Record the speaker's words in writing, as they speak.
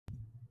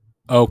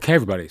Okay,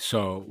 everybody.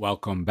 So,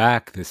 welcome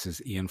back. This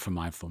is Ian from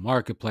Mindful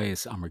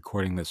Marketplace. I'm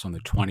recording this on the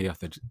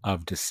 20th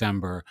of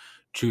December,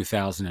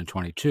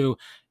 2022.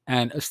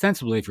 And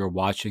ostensibly, if you're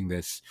watching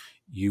this,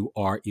 you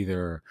are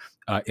either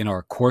in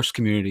our course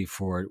community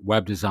for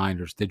web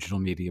designers, digital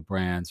media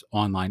brands,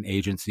 online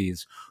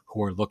agencies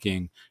who are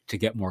looking to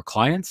get more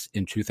clients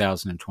in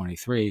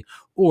 2023,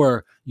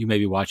 or you may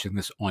be watching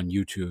this on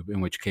YouTube,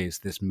 in which case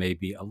this may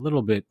be a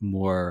little bit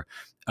more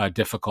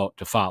difficult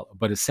to follow.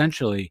 But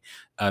essentially,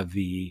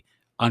 the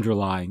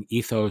underlying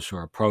ethos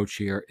or approach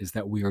here is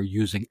that we are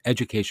using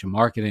education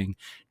marketing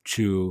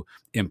to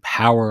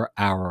empower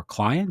our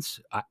clients,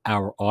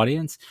 our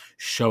audience,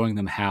 showing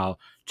them how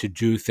to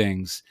do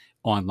things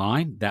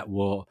online that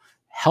will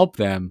help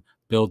them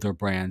build their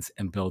brands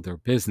and build their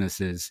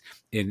businesses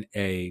in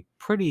a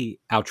pretty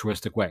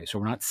altruistic way. So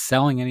we're not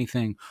selling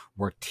anything,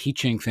 we're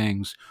teaching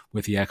things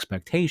with the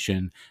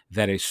expectation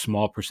that a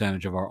small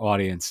percentage of our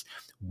audience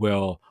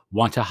will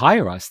want to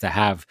hire us to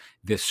have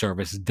this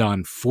service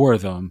done for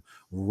them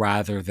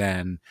rather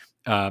than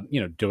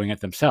doing it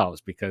themselves,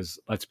 because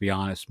let's be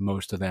honest,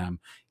 most of them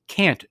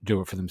can't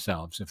do it for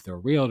themselves. If they're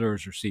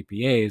realtors or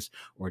CPAs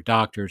or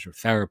doctors or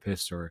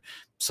therapists or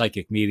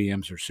psychic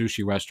mediums or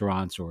sushi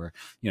restaurants or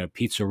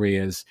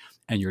pizzerias,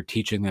 and you're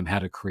teaching them how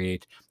to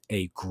create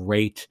a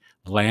great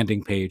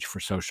landing page for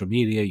social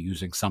media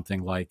using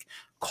something like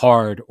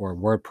Card or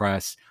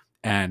WordPress,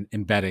 and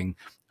embedding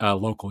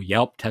local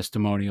Yelp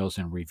testimonials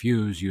and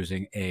reviews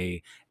using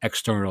a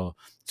external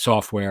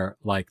software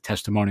like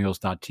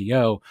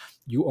testimonials.to,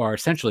 you are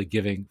essentially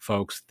giving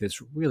folks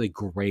this really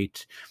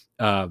great,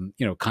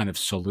 kind of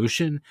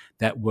solution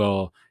that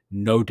will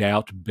no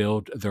doubt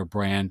build their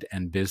brand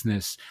and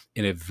business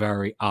in a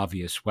very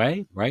obvious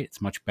way, right?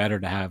 It's much better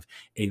to have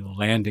a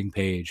landing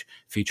page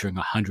featuring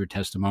 100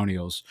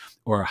 testimonials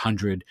or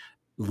 100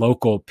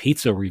 local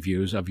pizza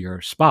reviews of your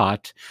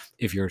spot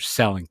if you're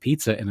selling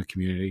pizza in the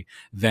community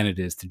than it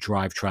is to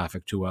drive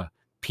traffic to a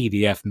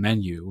PDF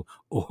menu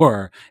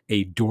or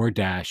a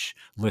DoorDash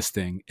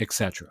listing,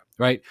 etc.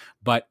 Right?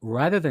 But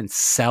rather than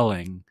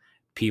selling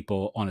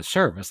people on a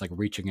service, like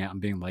reaching out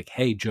and being like,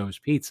 "Hey, Joe's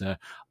Pizza,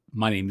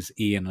 my name's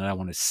Ian, and I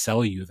want to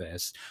sell you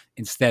this."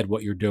 Instead,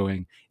 what you're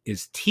doing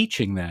is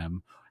teaching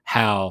them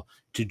how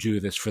to do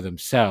this for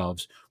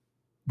themselves,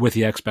 with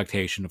the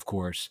expectation, of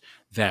course,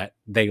 that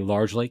they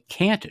largely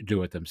can't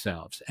do it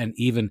themselves. And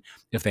even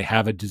if they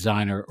have a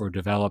designer or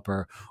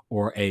developer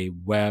or a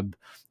web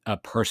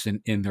person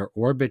in their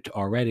orbit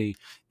already,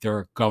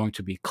 they're going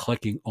to be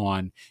clicking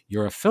on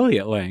your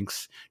affiliate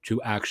links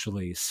to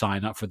actually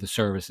sign up for the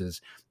services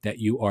that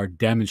you are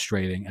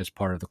demonstrating as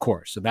part of the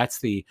course. So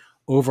that's the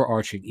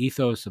overarching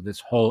ethos of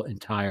this whole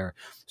entire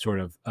sort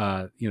of,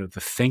 the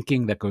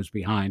thinking that goes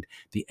behind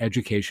the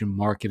education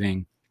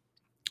marketing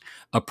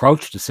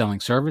approach to selling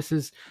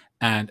services.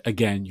 And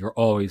again, you're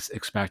always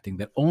expecting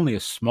that only a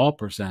small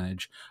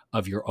percentage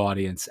of your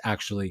audience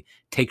actually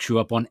takes you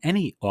up on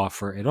any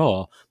offer at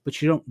all,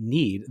 but you don't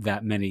need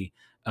that many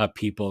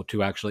people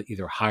to actually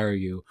either hire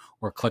you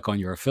or click on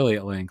your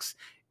affiliate links,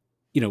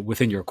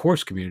 within your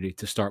course community,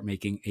 to start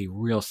making a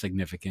real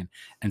significant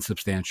and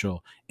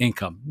substantial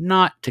income.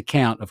 Not to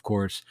count, of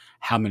course,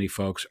 how many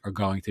folks are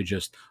going to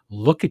just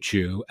look at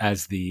you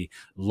as the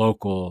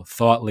local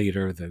thought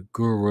leader, the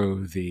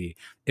guru, the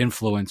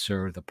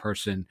influencer, the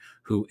person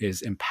who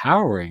is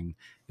empowering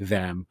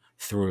them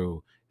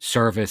through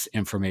service,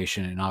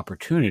 information, and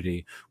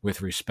opportunity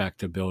with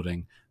respect to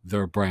building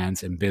their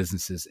brands and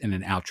businesses in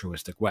an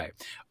altruistic way.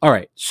 All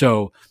right.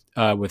 So,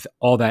 with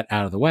all that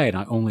out of the way, and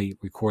I only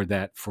record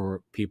that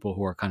for people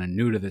who are kind of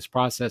new to this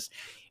process,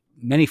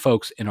 many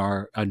folks in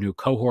our new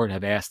cohort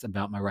have asked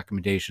about my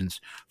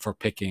recommendations for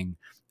picking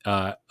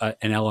an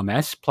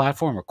LMS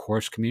platform or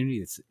course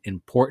community. It's an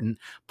important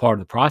part of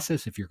the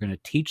process. If you're going to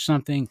teach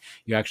something,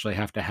 you actually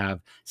have to have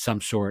some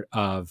sort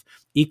of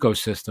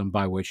ecosystem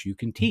by which you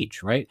can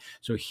teach, right?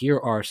 So here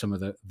are some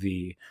of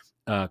the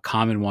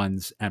common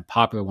ones and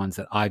popular ones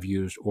that I've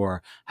used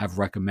or have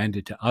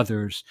recommended to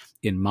others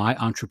in my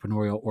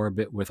entrepreneurial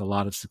orbit with a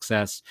lot of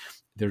success.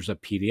 There's a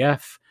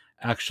PDF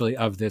actually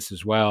of this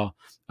as well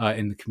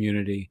in the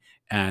community,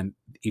 and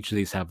each of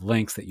these have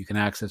links that you can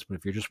access. But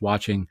if you're just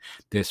watching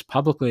this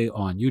publicly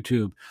on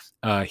YouTube,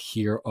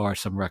 here are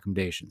some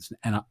recommendations,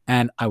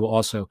 and I will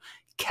also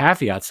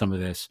caveat some of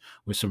this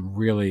with some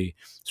really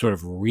sort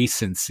of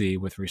recency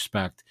with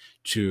respect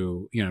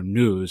to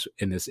news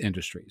in this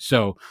industry.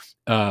 So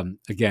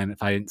again,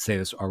 if I didn't say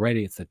this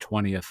already, it's the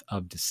 20th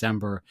of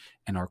December,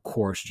 and our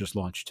course just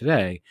launched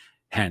today.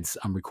 Hence,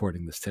 I'm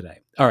recording this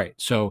today. All right,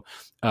 so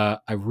I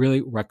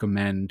really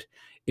recommend,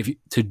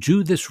 to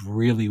do this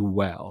really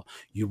well,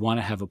 you want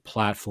to have a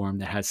platform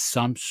that has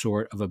some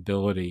sort of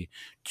ability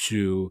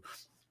to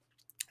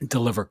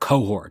deliver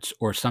cohorts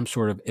or some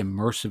sort of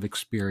immersive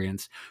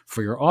experience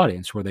for your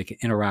audience where they can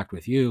interact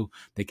with you,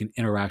 they can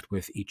interact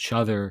with each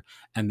other,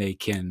 and they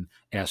can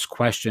ask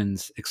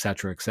questions, et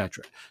cetera, et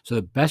cetera. So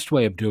the best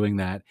way of doing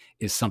that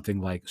is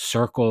something like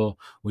Circle,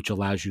 which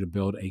allows you to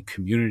build a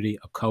community,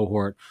 a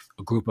cohort,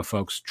 a group of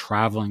folks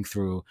traveling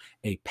through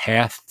a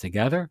path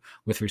together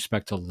with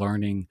respect to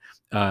learning,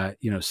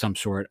 some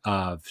sort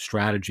of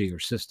strategy or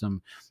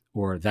system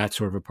or that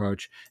sort of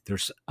approach.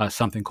 There's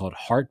something called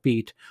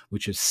Heartbeat,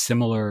 which is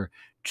similar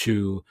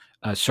to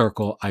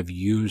Circle. I've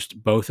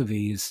used both of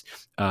these,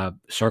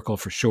 Circle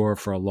for sure,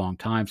 for a long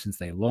time since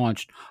they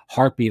launched.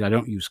 Heartbeat I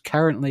don't use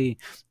currently,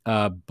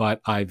 but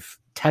I've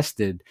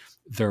tested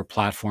their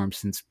platform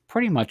since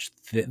pretty much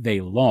they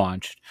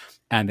launched,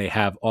 and they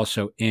have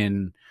also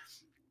they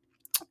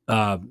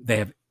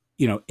have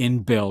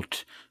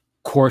inbuilt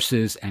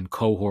courses and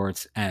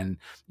cohorts and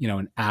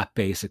an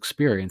app-based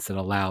experience that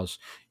allows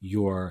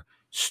your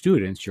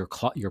students, your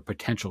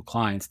potential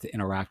clients, to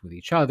interact with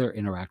each other,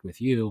 interact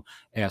with you,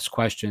 ask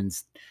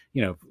questions,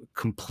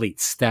 complete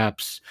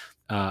steps,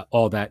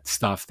 all that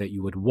stuff that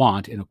you would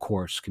want in a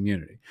course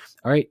community.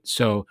 All right.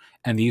 So,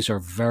 and these are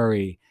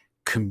very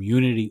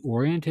community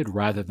oriented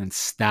rather than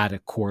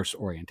static course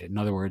oriented. In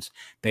other words,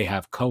 they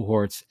have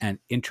cohorts and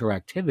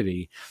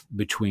interactivity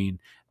between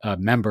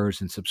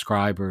members and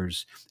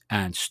subscribers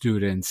and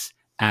students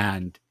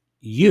and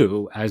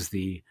you as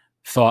the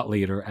thought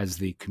leader, as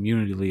the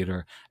community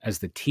leader, as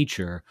the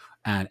teacher,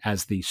 and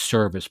as the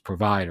service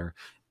provider,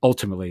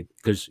 ultimately,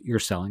 because you're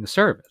selling a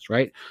service,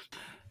 right?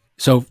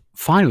 So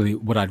finally,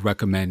 what I'd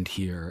recommend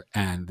here,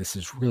 and this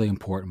is really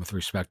important with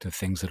respect to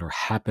things that are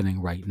happening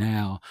right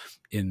now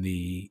in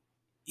the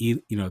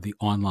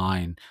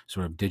online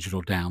sort of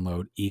digital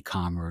download,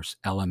 e-commerce,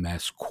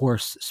 LMS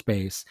course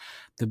space.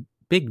 The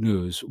big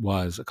news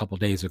was a couple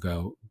days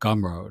ago,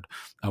 Gumroad,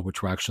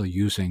 which we're actually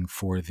using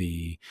for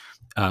the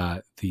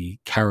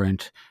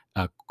current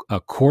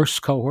course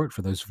cohort.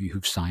 For those of you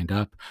who've signed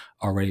up,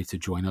 are ready to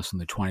join us on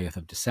the 20th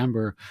of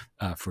December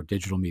for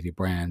digital media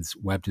brands,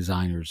 web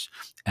designers,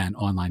 and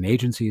online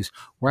agencies.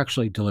 We're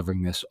actually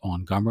delivering this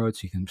on Gumroad,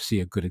 so you can see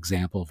a good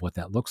example of what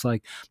that looks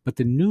like. But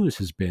the news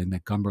has been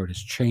that Gumroad has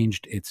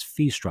changed its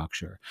fee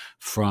structure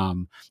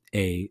from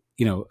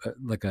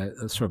like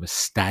a sort of a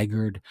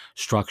staggered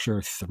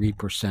structure,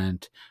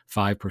 3%,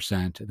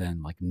 5%,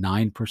 then like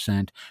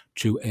 9%,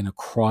 to an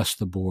across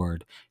the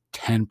board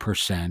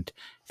 10%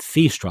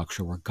 fee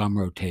structure where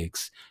Gumroad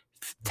takes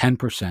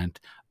 10%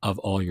 of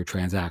all your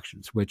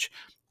transactions, which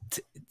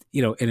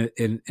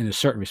in a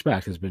certain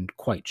respect has been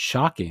quite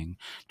shocking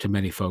to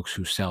many folks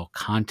who sell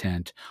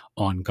content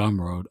on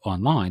Gumroad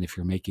online. If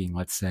you're making,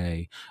 let's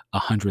say,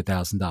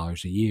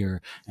 $100,000 a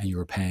year and you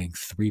were paying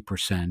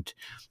 3%,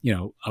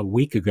 a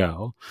week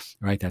ago,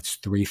 right? That's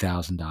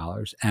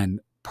 $3,000. And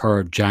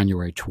per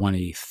January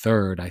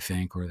 23rd, I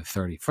think, or the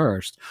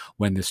 31st,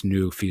 when this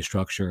new fee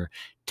structure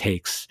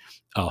takes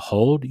a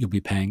hold, you'll be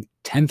paying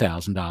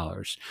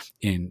 $10,000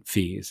 in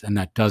fees. And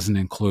that doesn't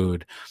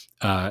include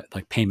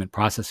like payment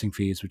processing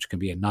fees, which can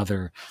be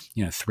another,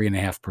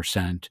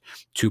 3.5%,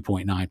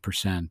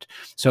 2.9%.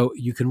 So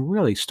you can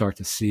really start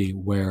to see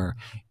where,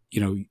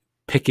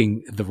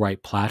 picking the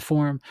right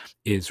platform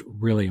is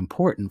really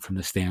important from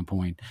the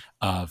standpoint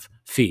of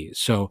fees.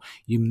 So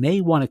you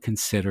may want to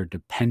consider,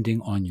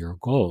 depending on your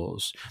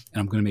goals, and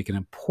I'm going to make an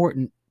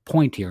important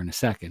point here in a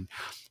second,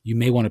 you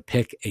may want to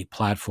pick a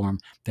platform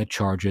that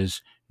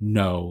charges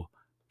no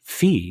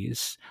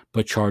fees,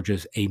 but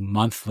charges a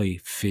monthly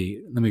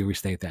fee. Let me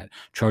restate that.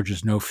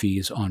 Charges no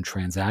fees on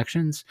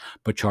transactions,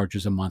 but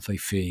charges a monthly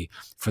fee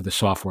for the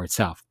software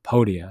itself.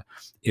 Podia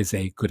is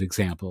a good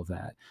example of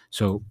that.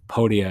 So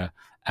Podia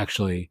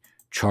actually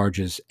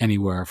charges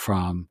anywhere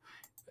from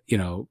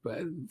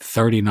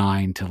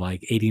 $39 to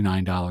like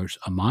 $89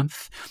 a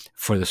month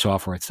for the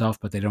software itself,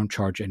 but they don't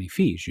charge any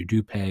fees. You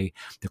do pay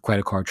the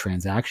credit card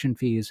transaction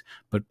fees,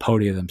 but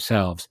Podia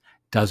themselves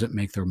doesn't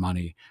make their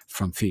money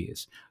from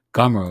fees.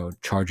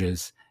 Gumroad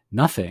charges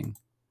nothing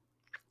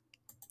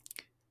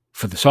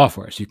for the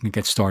software. So you can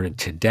get started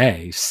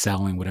today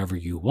selling whatever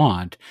you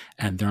want,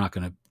 and they're not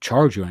going to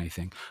charge you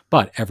anything.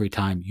 But every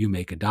time you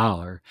make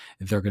 $1,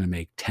 they're going to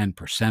make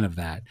 10% of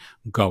that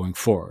going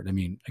forward. I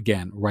mean,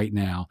 again, right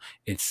now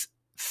it's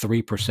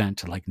 3%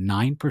 to like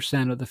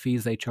 9% of the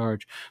fees they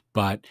charge.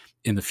 But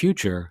in the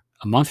future,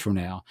 a month from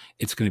now,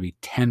 it's going to be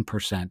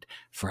 10%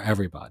 for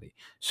everybody.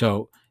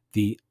 So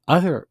the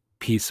other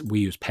piece, we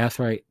use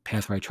Pathright.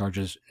 Pathright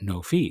charges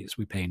no fees.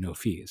 We pay no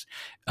fees.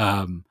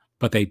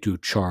 But they do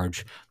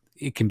charge,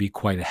 it can be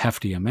quite a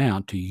hefty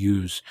amount to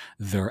use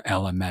their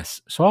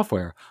LMS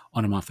software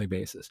on a monthly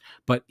basis.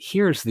 But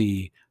here's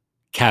the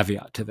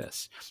caveat to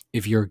this.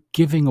 If you're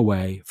giving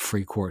away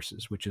free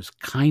courses, which is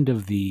kind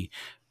of the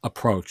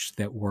approach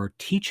that we're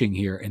teaching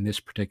here in this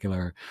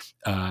particular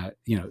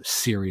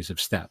series of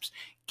steps,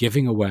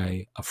 giving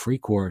away a free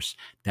course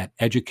that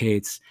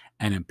educates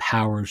and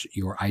empowers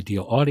your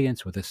ideal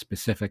audience with a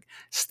specific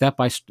step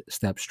by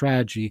step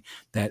strategy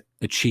that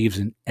achieves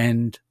an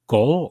end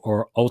goal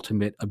or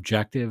ultimate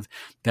objective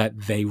that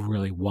they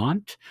really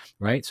want,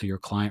 right? So your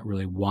client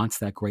really wants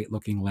that great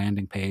looking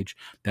landing page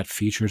that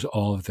features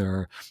all of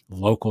their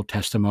local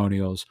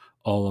testimonials,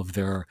 all of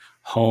their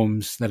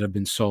homes that have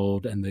been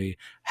sold, and the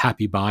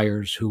happy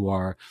buyers who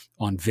are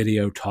on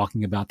video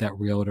talking about that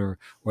realtor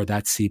or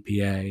that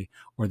CPA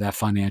or that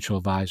financial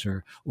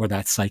advisor or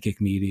that psychic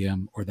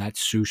medium or that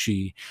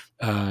sushi,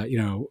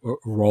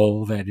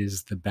 roll that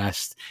is the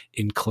best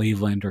in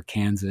Cleveland or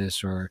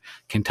Kansas or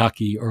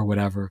Kentucky or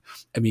whatever.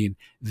 I mean,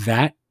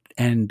 that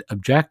end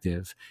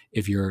objective,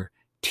 if you're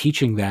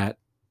teaching that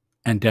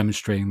and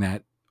demonstrating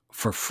that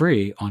for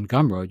free on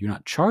Gumroad, you're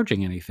not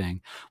charging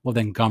anything, well,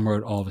 then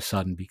Gumroad all of a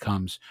sudden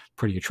becomes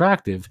pretty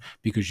attractive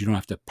because you don't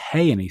have to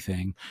pay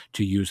anything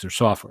to use their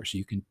software. So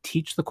you can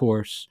teach the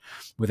course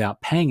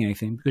without paying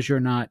anything because you're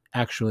not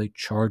actually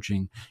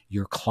charging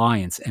your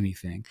clients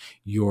anything.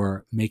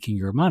 You're making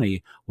your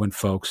money when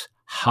folks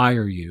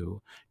hire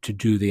you to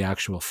do the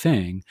actual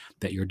thing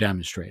that you're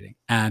demonstrating,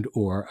 and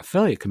or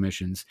affiliate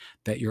commissions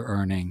that you're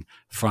earning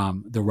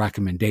from the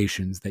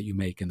recommendations that you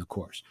make in the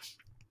course.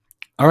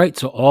 All right,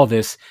 so all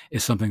this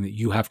is something that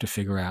you have to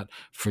figure out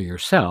for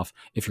yourself.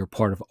 If you're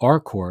part of our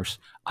course,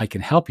 I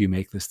can help you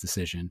make this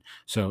decision.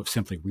 So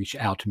simply reach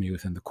out to me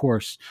within the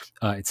course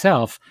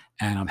itself,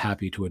 and I'm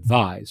happy to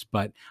advise.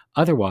 But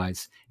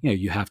otherwise,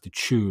 you have to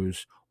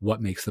choose what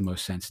makes the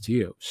most sense to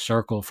you.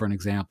 Circle, for an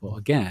example,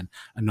 again,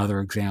 another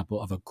example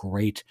of a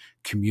great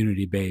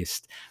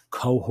community-based,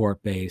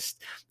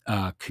 cohort-based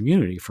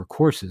community for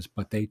courses,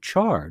 but they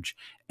charge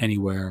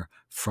anywhere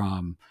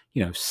from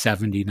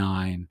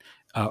 79.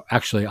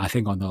 Actually, I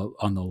think on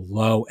the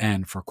low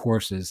end for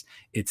courses,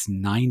 it's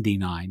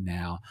 99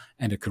 now,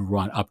 and it can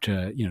run up to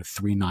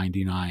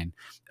 $399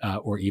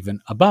 or even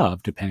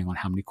above, depending on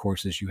how many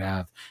courses you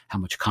have, how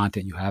much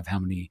content you have, how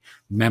many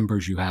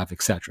members you have,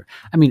 etc.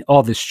 I mean,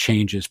 all this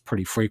changes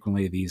pretty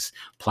frequently. These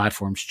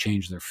platforms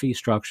change their fee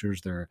structures,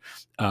 their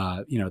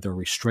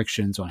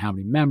restrictions on how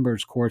many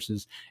members,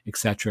 courses,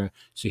 etc.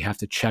 So you have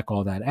to check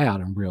all that out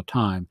in real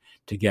time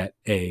to get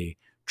a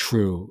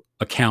true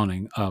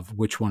accounting of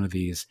which one of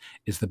these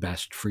is the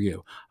best for you.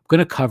 I'm going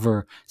to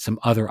cover some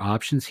other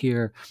options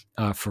here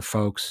for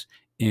folks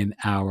in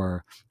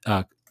our,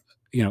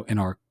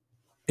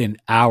 in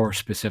our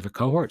specific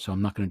cohort. So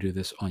I'm not going to do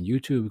this on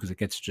YouTube because it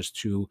gets just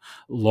too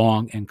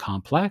long and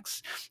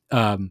complex.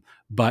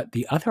 But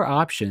the other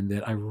option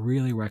that I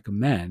really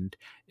recommend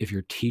if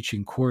you're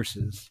teaching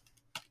courses,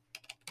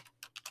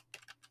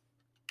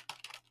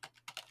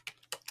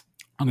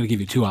 I'm going to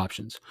give you two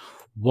options.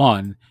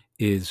 One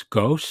is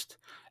Ghost,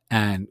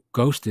 and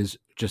Ghost is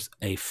just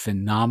a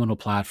phenomenal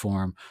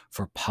platform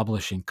for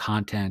publishing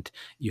content.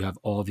 You have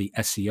all the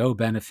SEO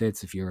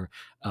benefits if you're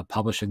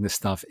publishing this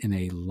stuff in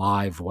a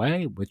live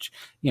way, which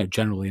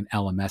generally an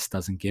LMS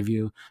doesn't give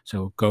you.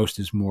 So Ghost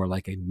is more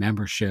like a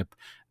membership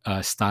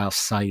style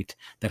site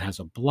that has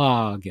a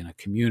blog and a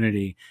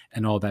community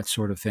and all that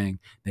sort of thing.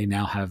 They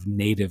now have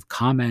native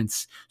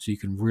comments, so you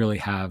can really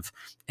have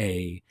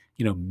a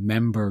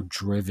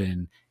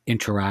member-driven,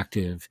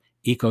 interactive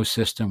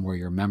ecosystem where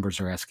your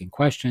members are asking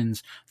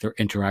questions, they're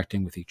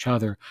interacting with each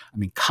other. I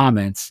mean,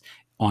 comments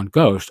on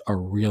Ghost are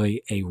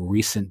really a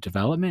recent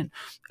development,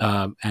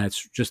 and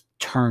it's just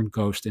turned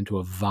Ghost into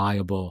a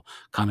viable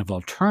kind of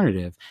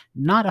alternative,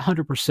 not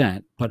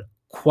 100%, but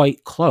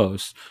quite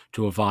close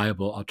to a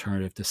viable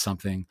alternative to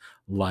something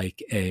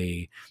like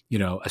a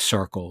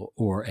Circle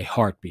or a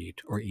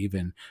Heartbeat or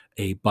even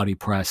a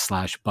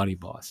BuddyPress /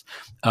 BuddyBoss.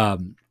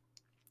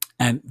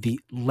 And the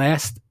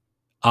last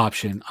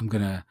option I'm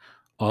going to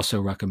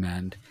also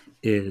recommend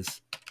is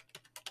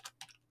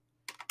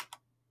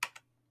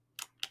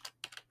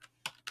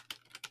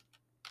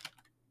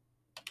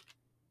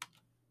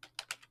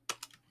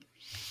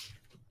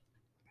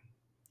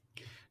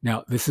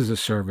now, this is a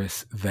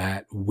service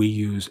that we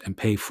use and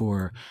pay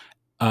for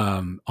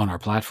on our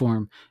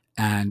platform,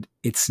 and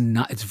it's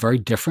very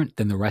different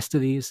than the rest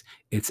of these.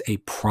 It's a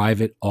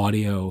private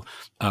audio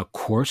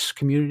course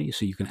community,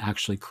 so you can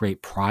actually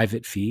create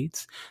private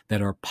feeds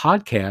that are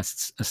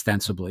podcasts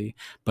ostensibly,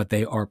 but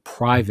they are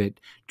private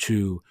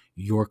to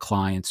your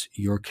clients,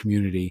 your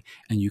community,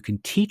 and you can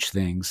teach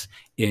things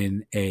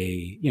in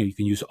you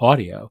can use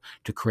audio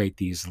to create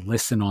these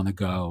listen on the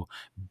go,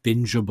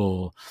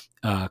 bingeable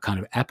kind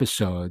of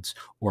episodes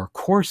or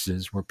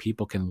courses where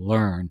people can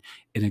learn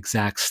an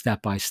exact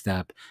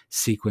step-by-step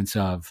sequence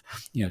of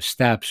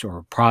steps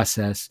or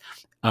process.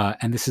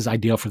 And this is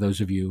ideal for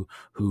those of you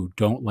who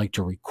don't like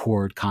to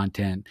record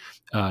content,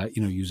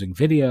 using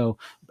video,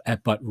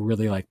 but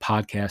really like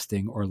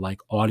podcasting or like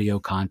audio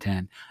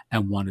content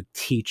and want to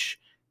teach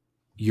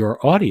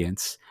your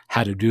audience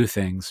how to do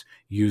things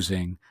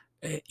using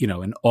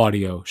an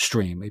audio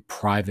stream, a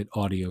private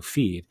audio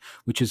feed,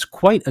 which is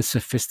quite a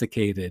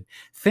sophisticated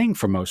thing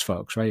for most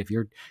folks, right? If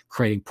you're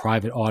creating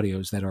private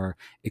audios that are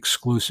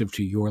exclusive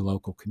to your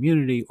local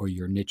community or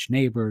your niche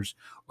neighbors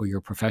or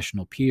your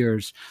professional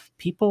peers,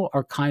 people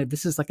are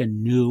this is like a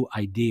new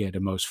idea to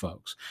most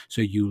folks.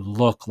 So you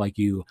look like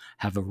you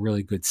have a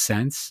really good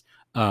sense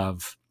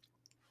of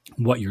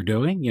what you're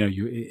doing.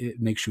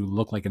 It makes you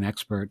look like an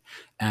expert,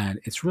 and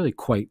it's really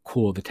quite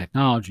cool. The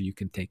technology, you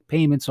can take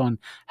payments on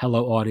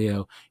Hello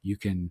Audio, you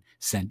can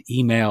send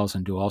emails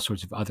and do all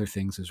sorts of other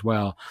things as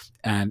well.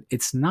 And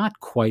it's not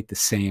quite the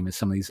same as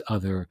some of these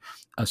other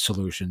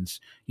solutions.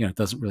 It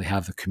doesn't really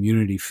have the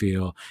community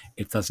feel.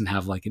 It doesn't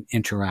have like an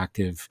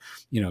interactive,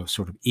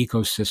 sort of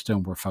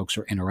ecosystem where folks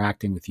are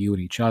interacting with you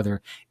and each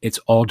other. It's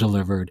all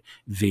delivered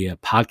via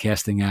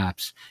podcasting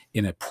apps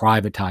in a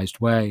privatized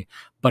way.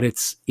 But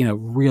it's,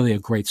 really a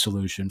great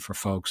solution for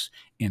folks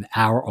in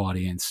our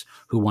audience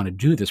who want to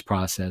do this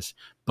process,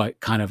 but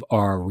kind of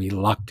are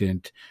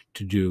reluctant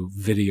to do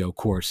video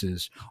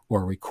courses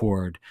or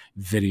record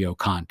video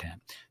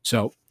content.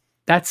 So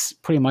that's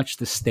pretty much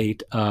the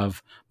state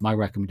of my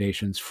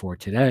recommendations for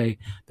today,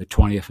 the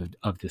 20th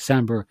of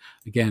December.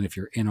 Again, if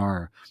you're in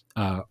our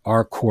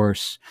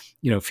course,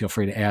 feel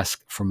free to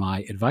ask for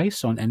my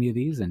advice on any of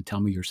these and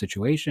tell me your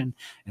situation,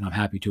 and I'm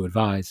happy to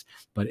advise.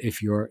 But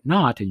if you're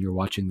not and you're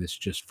watching this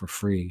just for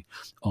free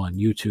on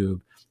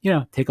YouTube,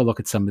 take a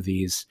look at some of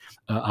these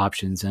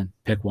options and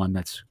pick one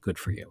that's good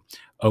for you.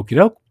 Okie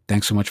doke.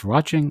 Thanks so much for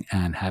watching,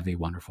 and have a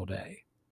wonderful day.